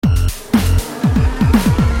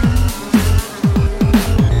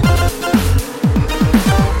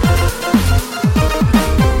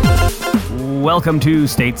Welcome to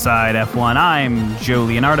Stateside F1. I'm Joe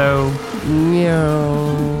Leonardo.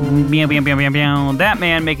 Meow. Meow, meow, meow, meow, meow. That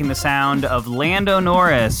man making the sound of Lando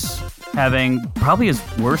Norris having probably his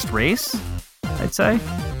worst race, I'd say.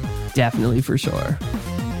 Definitely, for sure.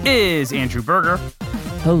 Is Andrew Berger.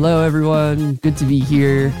 Hello, everyone. Good to be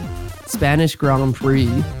here. Spanish Grand Prix.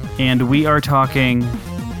 And we are talking,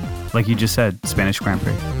 like you just said, Spanish Grand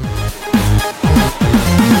Prix.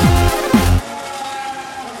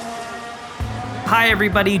 Hi,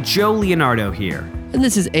 everybody. Joe Leonardo here. And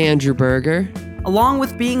this is Andrew Berger. Along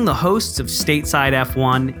with being the hosts of Stateside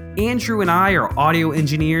F1, Andrew and I are audio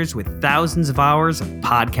engineers with thousands of hours of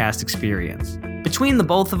podcast experience. Between the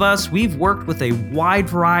both of us, we've worked with a wide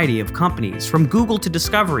variety of companies, from Google to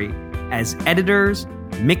Discovery, as editors,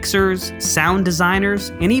 mixers, sound designers,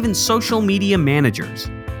 and even social media managers.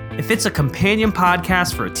 If it's a companion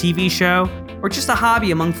podcast for a TV show, or just a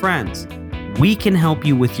hobby among friends, we can help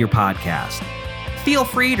you with your podcast. Feel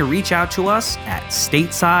free to reach out to us at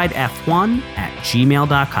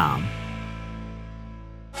statesidef1@gmail.com.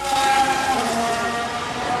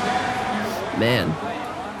 Man,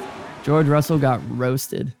 George Russell got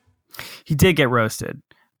roasted. He did get roasted,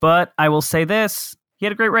 but I will say this: he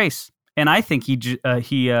had a great race, and I think he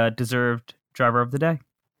deserved driver of the day.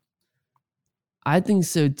 I think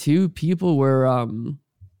so too. People were,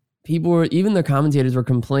 even the commentators were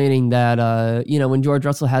complaining that, when George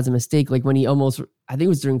Russell has a mistake, like when he almost, I think it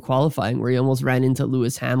was during qualifying, where he almost ran into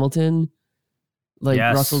Lewis Hamilton. Like,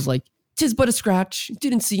 yes. Russell's like, "'Tis but a scratch.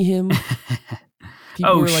 Didn't see him."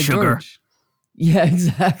 People were like, sugar. George. Yeah,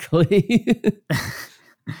 exactly.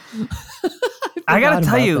 I gotta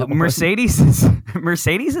tell you, Mercedes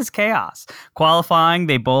is chaos. Qualifying,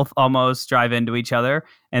 they both almost drive into each other,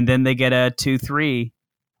 and then they get a 2-3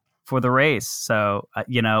 for the race. So,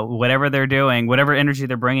 whatever they're doing, whatever energy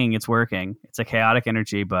they're bringing, it's working. It's a chaotic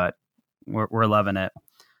energy, but we're loving it.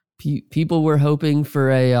 People were hoping for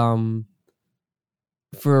a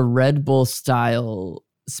Red Bull style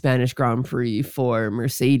Spanish Grand Prix for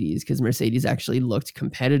Mercedes, because Mercedes actually looked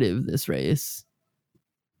competitive this race.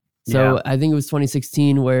 So yeah. I think it was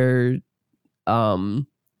 2016 where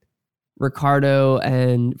Ricciardo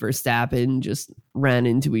and Verstappen just ran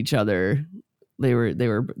into each other. They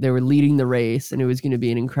were leading the race, and it was going to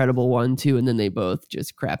be an incredible 1-2, and then they both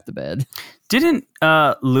just crapped the bed. Didn't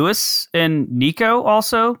Lewis and Nico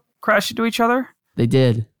also crash into each other? They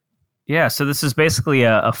did. Yeah, so this is basically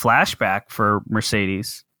a flashback for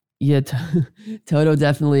Mercedes. Yeah, Toto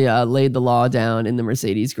definitely laid the law down in the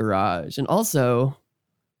Mercedes garage. And also,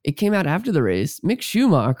 it came out after the race, Mick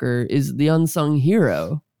Schumacher is the unsung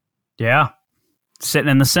hero. Yeah, sitting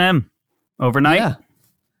in the sim overnight. Yeah,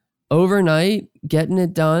 overnight, getting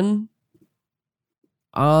it done.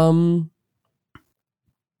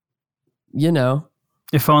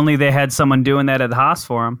 If only they had someone doing that at Haas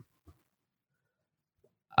for him.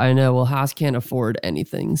 I know. Well, Haas can't afford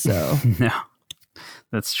anything, so no,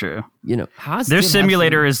 that's true. Haas. Their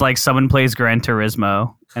simulator is like someone plays Gran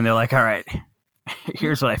Turismo, and they're like, "All right,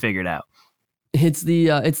 here's what I figured out." It's the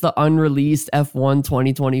unreleased F1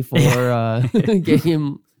 2024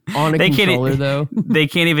 game on a controller, though. They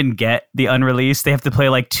can't even get the unreleased. They have to play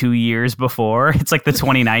like 2 years before. It's like the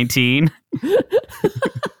 2019.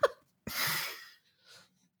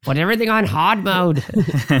 Put everything on hard mode.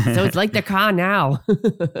 So it's like the car now.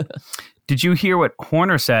 Did you hear what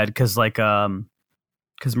Horner said? Because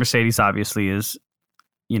Mercedes obviously is,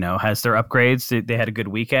 has their upgrades. They had a good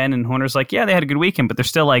weekend, and Horner's like, yeah, they had a good weekend, but they're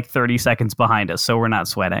still like 30 seconds behind us, so we're not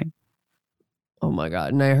sweating. Oh my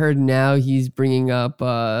God. And I heard now he's bringing up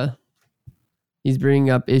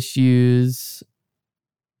issues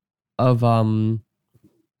of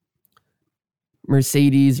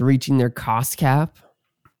Mercedes reaching their cost cap.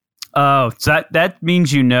 Oh, so that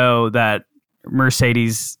means that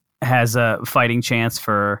Mercedes has a fighting chance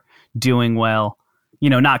for doing well.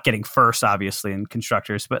 Not getting first, obviously, in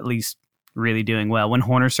constructors, but at least really doing well. When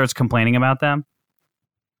Horner starts complaining about them?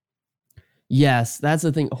 Yes, that's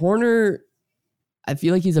the thing. Horner, I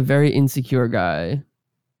feel like he's a very insecure guy.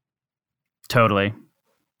 Totally.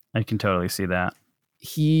 I can totally see that.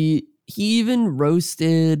 He even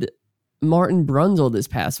roasted Martin Brundle this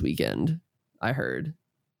past weekend, I heard.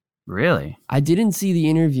 Really? I didn't see the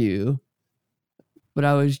interview, but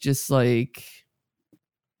I was just like,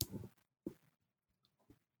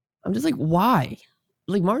 why?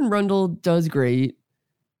 Like, Martin Brundle does great.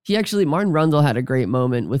 Martin Brundle had a great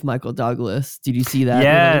moment with Michael Douglas. Did you see that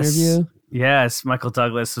interview? Yes. Michael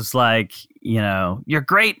Douglas was like, you're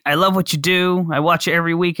great. I love what you do. I watch you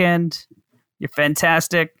every weekend. You're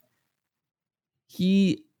fantastic.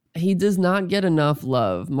 He He does not get enough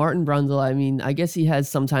love. Martin Brundle, I mean, I guess he has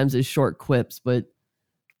sometimes his short quips, but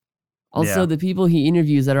also the people he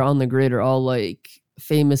interviews that are on the grid are all like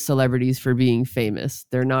famous celebrities for being famous.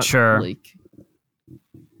 They're not like,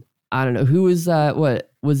 I don't know. Who was that?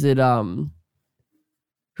 What was it?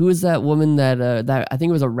 Who was that woman that I think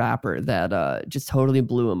it was a rapper that just totally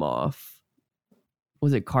blew him off?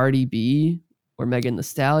 Was it Cardi B or Megan Thee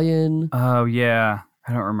Stallion? Oh yeah.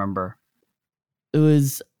 I don't remember. It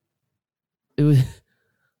was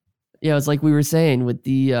yeah, it's like we were saying with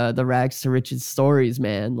the rags to riches stories,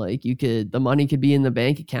 man. Like the money could be in the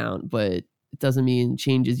bank account, but it doesn't mean it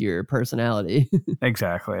changes your personality.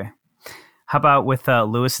 Exactly. How about with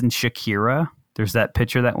Lewis and Shakira? There's that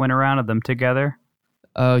picture that went around of them together.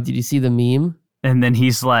 Oh, did you see the meme? And then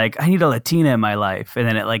he's like, I need a Latina in my life. And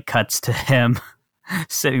then it like cuts to him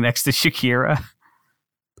sitting next to Shakira.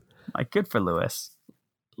 Like, good for Lewis.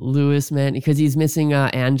 Lewis, man, because he's missing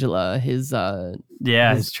Angela, his trainer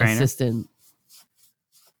assistant.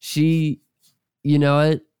 She, you know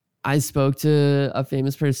what? I spoke to a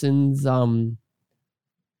famous person's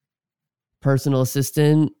personal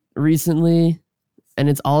assistant recently, and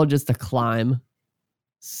it's all just a climb.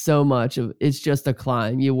 So much of it's just a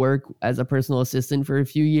climb. You work as a personal assistant for a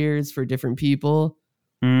few years for different people,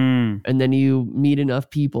 and then you meet enough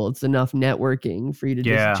people. It's enough networking for you to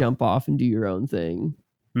just jump off and do your own thing.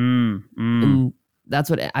 And that's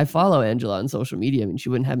what I follow Angela on social media. I mean, she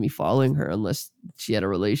wouldn't have me following her unless she had a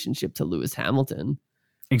relationship to Lewis Hamilton.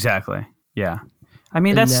 Exactly. Yeah. I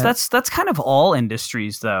mean, that's kind of all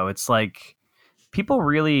industries though. It's like people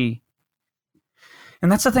really,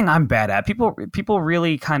 and that's the thing I'm bad at. People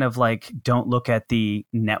really kind of like don't look at the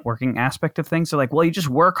networking aspect of things. They're like, well, you just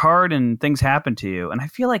work hard and things happen to you. And I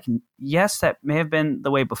feel like, yes, that may have been the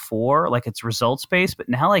way before, like it's results based, but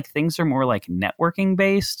now like things are more like networking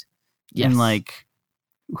based. Yes. And like,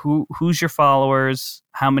 who's your followers?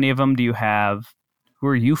 How many of them do you have? Who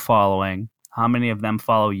are you following? How many of them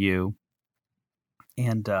follow you?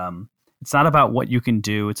 And it's not about what you can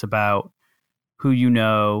do. It's about who you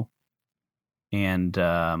know. And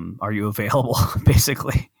are you available,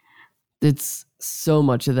 basically? It's so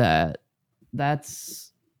much of that.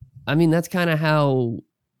 That's kind of how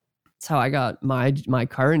I got my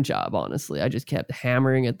current job, honestly. I just kept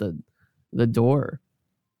hammering at the door.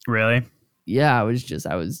 Really? Yeah, I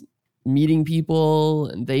was meeting people,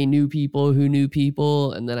 and they knew people who knew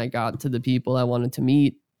people, and then I got to the people I wanted to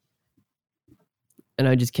meet, and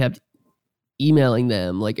I just kept emailing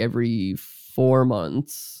them like every 4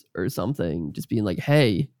 months or something, just being like,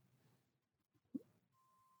 hey,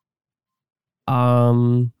 I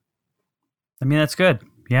mean, that's good.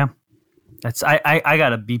 Yeah. I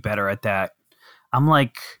gotta be better at that. I'm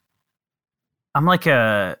like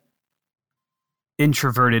a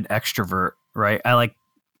introverted extrovert, right? I like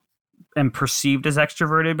am perceived as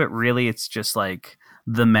extroverted, but really it's just like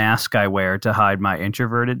the mask I wear to hide my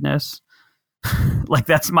introvertedness. Like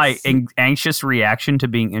that's my anxious reaction to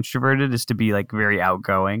being introverted, is to be like very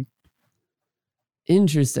outgoing.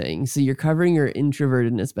 Interesting. So you're covering your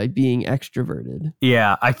introvertedness by being extroverted.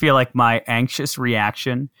 Yeah, I feel like my anxious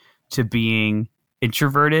reaction to being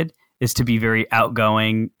introverted is to be very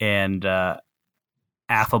outgoing and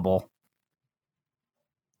affable.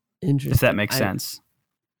 Interesting. If that makes sense.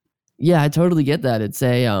 Yeah, I totally get that. It's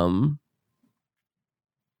a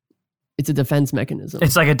defense mechanism.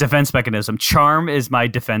 It's like a defense mechanism. Charm is my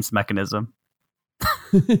defense mechanism.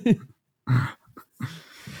 But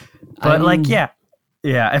like, yeah.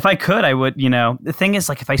 If I could, I would, the thing is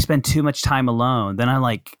like, if I spend too much time alone, then I'm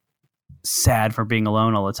like sad for being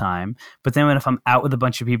alone all the time. But then if I'm out with a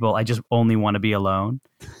bunch of people, I just only want to be alone.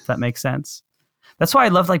 If that makes sense. That's why I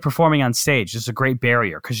love like performing on stage. There's a great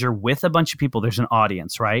barrier because you're with a bunch of people. There's an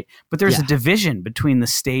audience, right? But there's a division between the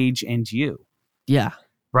stage and you. Yeah.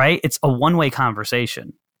 Right? It's a one-way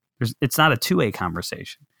conversation. It's not a two-way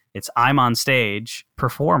conversation. It's I'm on stage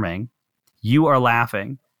performing, you are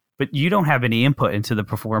laughing, but you don't have any input into the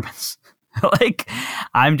performance. Like,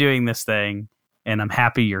 I'm doing this thing, and I'm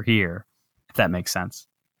happy you're here, if that makes sense.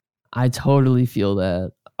 I totally feel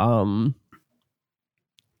that.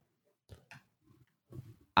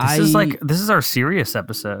 This is our serious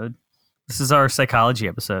episode. This is our psychology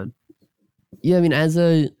episode. Yeah,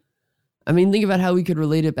 I mean, think about how we could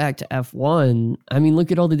relate it back to F1. I mean,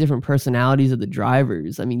 look at all the different personalities of the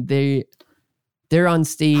drivers. I mean, they're on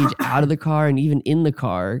stage, out of the car, and even in the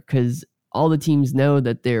car, because all the teams know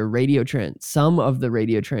that their some of the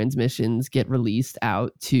radio transmissions get released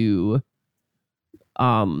out to,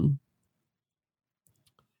 like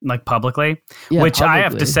publicly, which publicly. I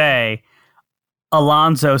have to say,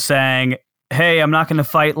 Alonso saying, "Hey, I'm not going to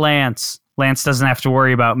fight Lance. Lance doesn't have to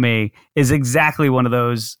worry about me is exactly one of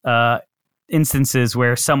those instances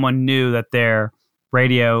where someone knew that their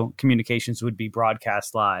radio communications would be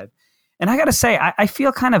broadcast live. And I got to say, I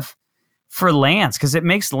feel kind of for Lance because it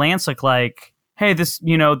makes Lance look like, hey, this,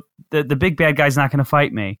 the big bad guy's not going to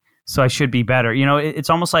fight me, so I should be better. It's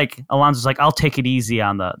almost like Alonso's like, I'll take it easy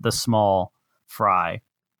on the small fry.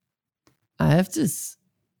 I have to.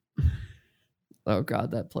 Oh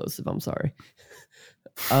God, that plosive. I'm sorry.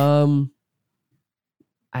 I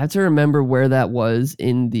have to remember where that was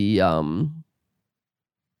in the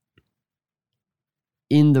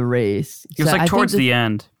race. It was like towards the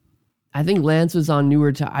end. I think Lance was on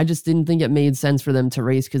newer. I just didn't think it made sense for them to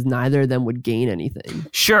race because neither of them would gain anything.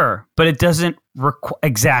 Sure, but it doesn't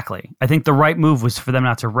exactly. I think the right move was for them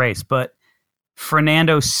not to race, but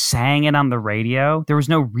Fernando sang it on the radio. There was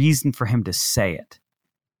no reason for him to say it.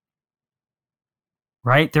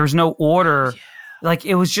 Right? There was no order. Yeah. Like,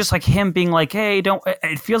 it was just like him being like, hey, don't.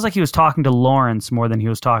 It feels like he was talking to Lawrence more than he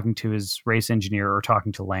was talking to his race engineer or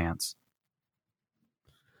talking to Lance.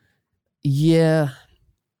 Yeah.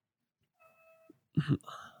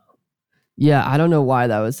 Yeah, I don't know why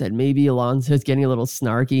that was said. Maybe Alonso's getting a little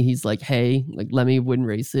snarky. He's like, hey, like, let me win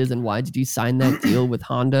races. And why did you sign that deal with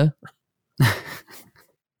Honda?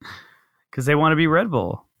 Because they want to be Red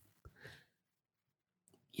Bull.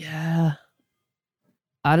 Yeah.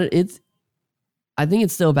 I think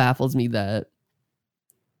it still baffles me that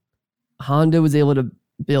Honda was able to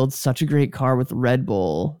build such a great car with Red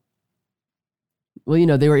Bull.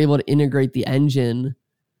 Well, they were able to integrate the engine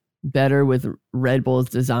better with Red Bull's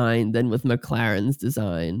design than with McLaren's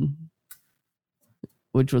design,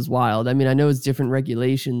 which was wild. I mean, I know it's different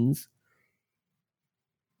regulations,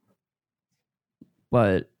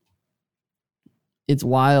 but it's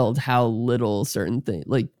wild how little certain things,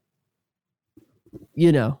 like,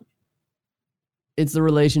 it's the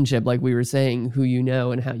relationship, like we were saying, who you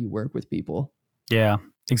know and how you work with people. Yeah,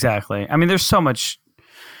 exactly. I mean, there's so much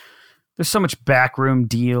backroom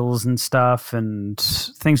deals and stuff and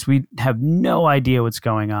things we have no idea what's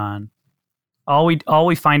going on. All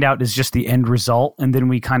we find out is just the end result, and then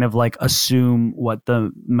we kind of like assume what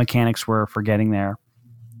the mechanics were for getting there.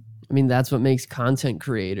 I mean, that's what makes content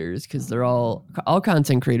creators, because they're all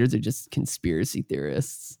content creators are just conspiracy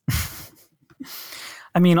theorists.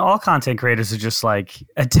 I mean, all content creators are just like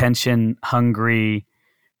attention hungry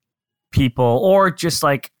people, or just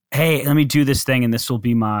like, hey, let me do this thing and this will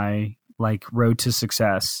be my like road to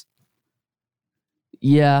success.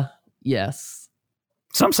 Yeah. Yes.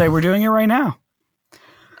 Some say we're doing it right now.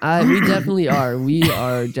 We definitely are. We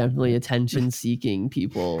are definitely attention seeking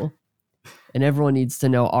people, and everyone needs to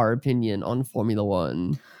know our opinion on Formula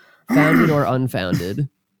One, founded or unfounded.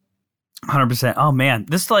 100%. Oh man,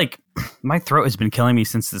 this like my throat has been killing me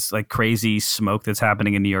since this like crazy smoke that's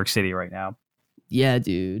happening in New York City right now. Yeah,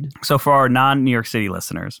 dude. So for our non-New York City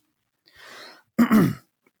listeners,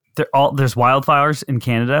 there's wildfires in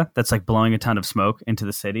Canada that's like blowing a ton of smoke into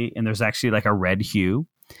the city, and there's actually like a red hue,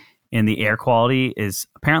 and the air quality is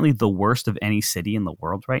apparently the worst of any city in the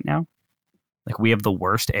world right now. Like, we have the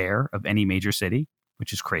worst air of any major city,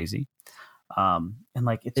 which is crazy. And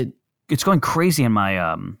like it's going crazy in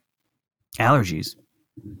my allergies.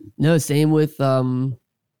 No, same with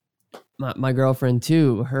my girlfriend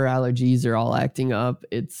too. Her allergies are all acting up.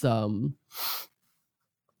 It's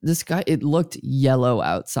this guy, it looked yellow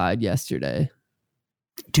outside yesterday.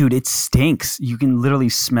 Dude, it stinks. You can literally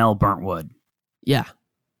smell burnt wood. Yeah.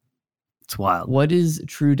 It's wild. What is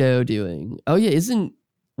Trudeau doing? Oh yeah,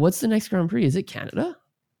 what's the next Grand Prix? Is it Canada?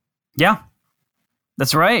 Yeah.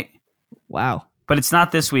 That's right. Wow. But it's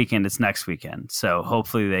not this weekend, it's next weekend. So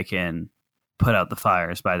hopefully they can put out the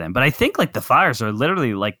fires by then. But I think like the fires are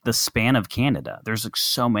literally like the span of Canada. There's like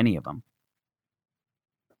so many of them.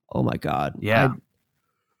 Oh my God. Yeah.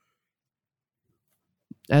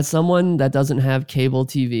 As someone that doesn't have cable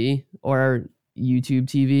TV or YouTube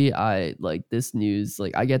TV, I like this news.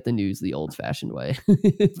 Like, I get the news the old-fashioned way.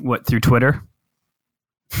 What, through Twitter?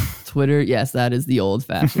 Twitter, yes, that is the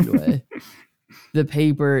old-fashioned way. The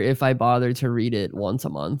paper, if I bother to read it once a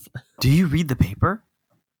month. Do you read the paper?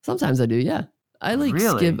 Sometimes I do, yeah. I like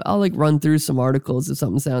really? I'll like run through some articles if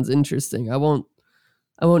something sounds interesting. I won't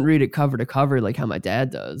read it cover to cover like how my dad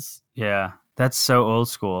does. Yeah, that's so old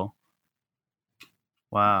school.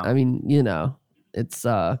 Wow. I mean, it's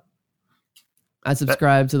I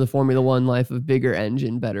subscribe to the Formula One life of bigger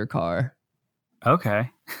engine, better car. Okay.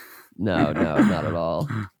 No, not at all.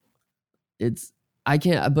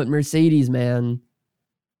 But Mercedes, man,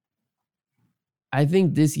 I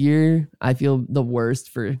think this year I feel the worst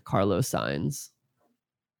for Carlos Sainz.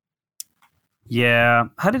 Yeah.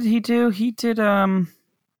 How did he do? He did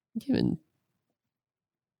Given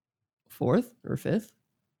 4th or 5th.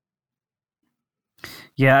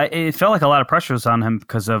 Yeah, it felt like a lot of pressure was on him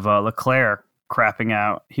because of Leclerc crapping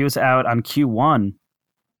out. He was out on Q1.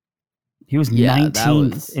 He was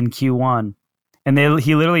 19th in Q1. And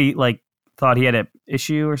he literally like thought he had an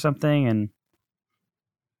issue or something, and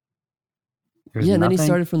and then he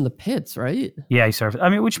started from the pits, right? Yeah, he started. I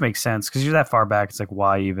mean, which makes sense because you're that far back. It's like,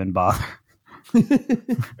 why even bother?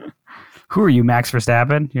 Who are you, Max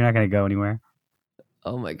Verstappen? You're not going to go anywhere.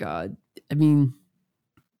 Oh my God! I mean,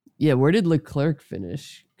 yeah. Where did Leclerc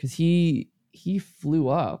finish? Because he flew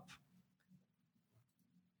up.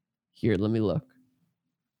 Here, let me look.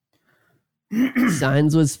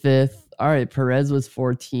 Sainz was 5th. All right, Perez was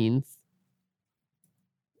 14th.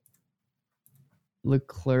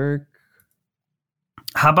 Leclerc.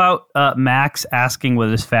 How about Max asking what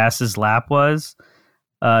his fastest lap was,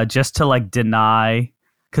 just to like deny,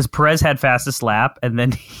 because Perez had fastest lap, and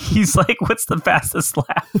then he's like, "What's the fastest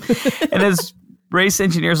lap?" And his race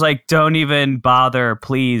engineer's like, "Don't even bother,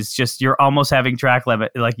 please. Just you're almost having track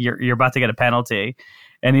limit. Like you're about to get a penalty."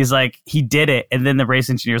 And he's like, he did it. And then the race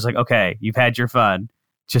engineer's like, "Okay, you've had your fun.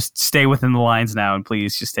 Just stay within the lines now, and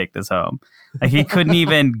please just take this home." Like he couldn't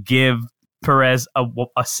even give Perez a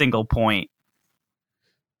single point.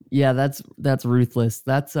 Yeah, that's ruthless.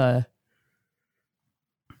 That's I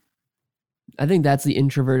think that's the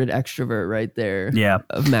introverted extrovert right there. Yeah,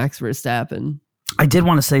 of Max Verstappen. I did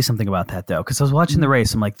want to say something about that though, because I was watching the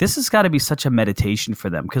race. I'm like, this has got to be such a meditation for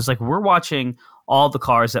them, because like we're watching all the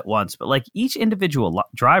cars at once, but like each individual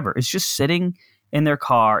driver is just sitting in their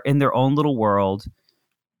car in their own little world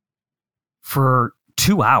for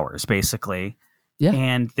 2 hours basically. Yeah.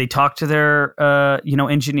 And they talk to their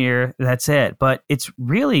engineer. That's it. But it's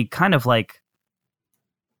really kind of like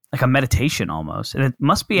a meditation almost, and it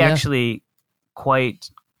must be actually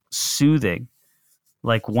quite soothing.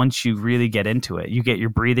 Like once you really get into it, you get your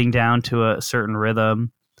breathing down to a certain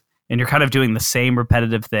rhythm, and you're kind of doing the same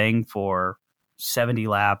repetitive thing for 70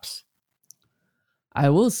 laps. I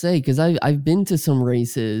will say, because I've been to some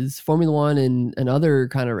races, Formula One and other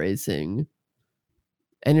kind of racing,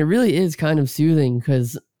 and it really is kind of soothing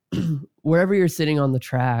because wherever you're sitting on the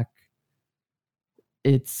track,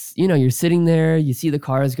 it's, you're sitting there, you see the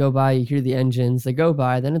cars go by, you hear the engines, they go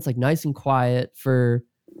by, then it's like nice and quiet for,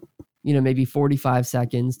 maybe 45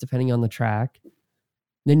 seconds, depending on the track.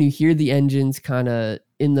 Then you hear the engines kind of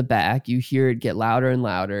in the back, you hear it get louder and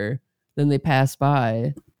louder, then they pass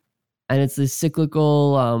by, and it's this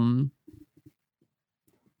cyclical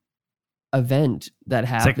event that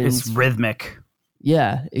happens. It's rhythmic.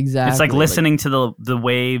 Yeah, exactly. It's like listening to the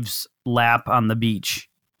waves lap on the beach.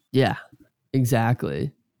 Yeah,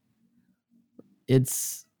 exactly.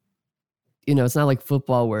 It's, it's not like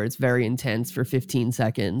football where it's very intense for 15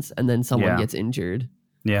 seconds and then someone gets injured.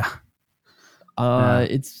 Yeah.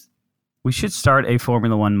 We should start a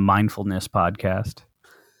Formula One mindfulness podcast.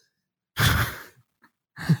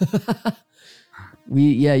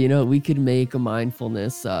 We could make a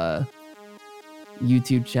mindfulness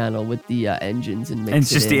YouTube channel with the engines and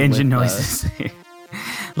it's just the engine noises.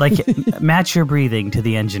 Like match your breathing to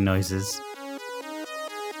the engine noises.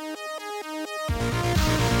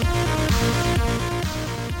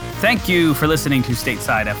 Thank you for listening to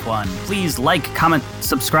Stateside F1. Please like, comment,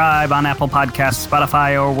 subscribe on Apple Podcasts,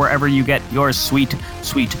 Spotify, or wherever you get your sweet,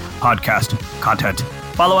 sweet podcast content.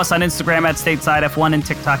 Follow us on Instagram at Stateside F1 and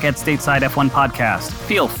TikTok at Stateside F1 Podcast.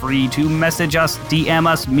 Feel free to message us, DM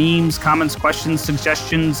us, memes, comments, questions,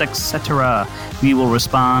 suggestions, etc. We will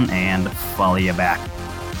respond and follow you back.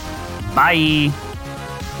 Bye.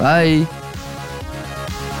 Bye.